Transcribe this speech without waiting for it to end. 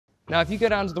Now, if you go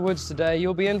down to the woods today,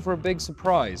 you'll be in for a big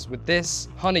surprise with this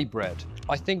honey bread.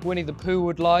 I think Winnie the Pooh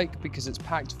would like because it's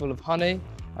packed full of honey,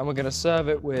 and we're gonna serve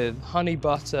it with honey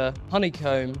butter,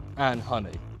 honeycomb, and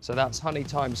honey. So that's honey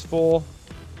times 4.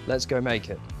 Let's go make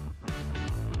it.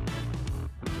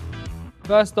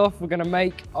 First off, we're gonna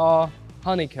make our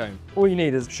honeycomb. All you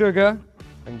need is sugar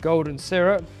and golden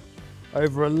syrup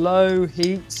over a low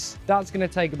heat. That's gonna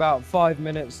take about 5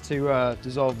 minutes to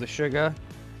dissolve the sugar.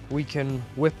 We can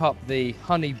whip up the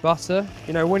honey butter.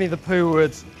 You know, Winnie the Pooh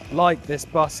would like this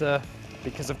butter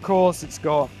because of course it's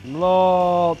got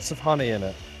lots of honey in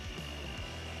it.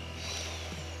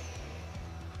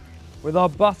 With our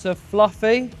butter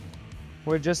fluffy,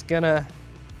 we're just gonna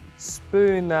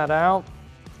spoon that out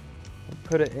and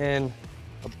put it in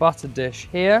a butter dish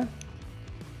here.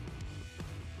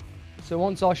 So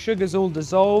once our sugar's all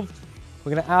dissolved,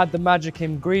 we're gonna add the magic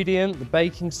ingredient, the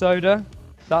baking soda.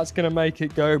 That's gonna make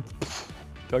it go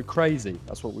crazy.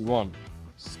 That's what we want.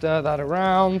 Stir that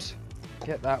around,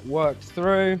 get that worked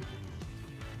through.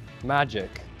 Magic.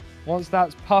 Once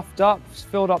that's puffed up, it's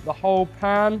filled up the whole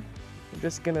pan, we're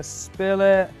just gonna spill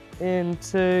it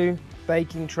into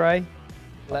baking tray.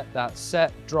 Let that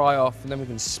set, dry off, and then we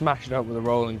can smash it up with a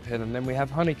rolling pin, and then we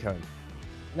have honeycomb.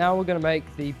 Now we're gonna make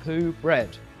the Pooh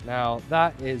bread. Now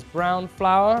that is brown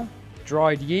flour,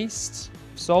 dried yeast,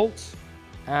 salt,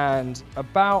 and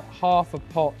about half a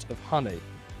pot of honey.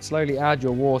 Slowly add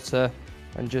your water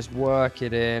and just work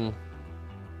it in.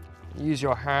 Use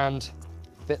your hand,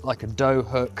 a bit like a dough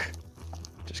hook.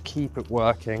 Just keep it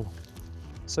working.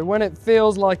 So when it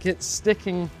feels like it's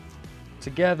sticking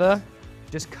together,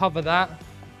 just cover that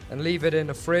and leave it in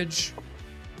the fridge.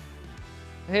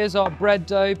 Here's our bread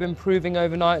dough, been proving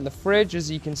overnight in the fridge. As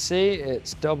you can see,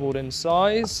 it's doubled in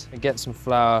size. And get some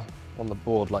flour on the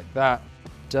board like that.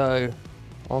 Dough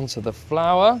onto the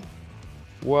flour.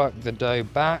 Work the dough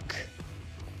back.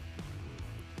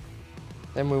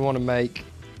 Then we want to make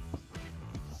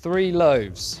 3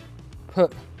 loaves.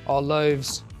 Put our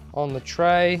loaves on the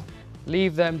tray.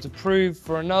 Leave them to prove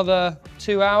for another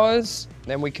 2 hours.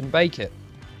 Then we can bake it.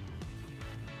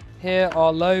 Here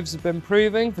our loaves have been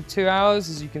proving for 2 hours.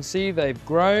 As you can see, they've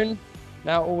grown.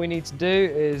 Now all we need to do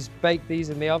is bake these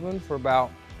in the oven for about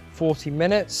 40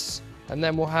 minutes, and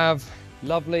then we'll have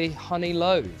lovely honey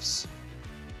loaves.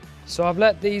 So I've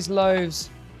let these loaves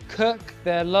cook.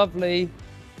 They're lovely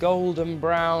golden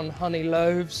brown honey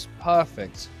loaves.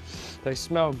 Perfect. They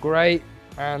smell great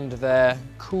and they're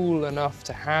cool enough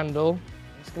to handle.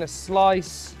 I'm just gonna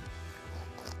slice.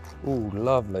 Ooh,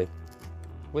 lovely.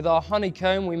 With our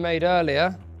honeycomb we made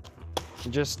earlier,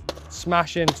 just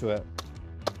smash into it.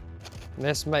 And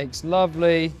this makes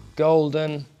lovely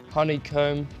golden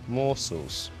honeycomb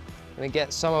morsels. I'm gonna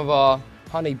get some of our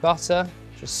honey butter,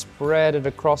 just spread it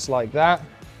across like that.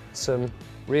 Some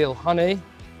real honey.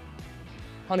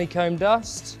 Honeycomb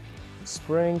dust,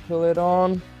 sprinkle it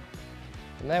on.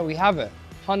 And there we have it.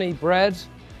 Honey bread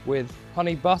with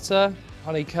honey butter,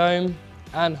 honeycomb,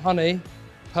 and honey.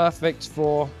 Perfect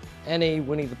for any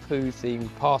Winnie the Pooh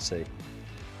themed party.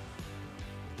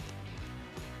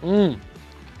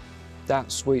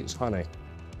 That sweet honey.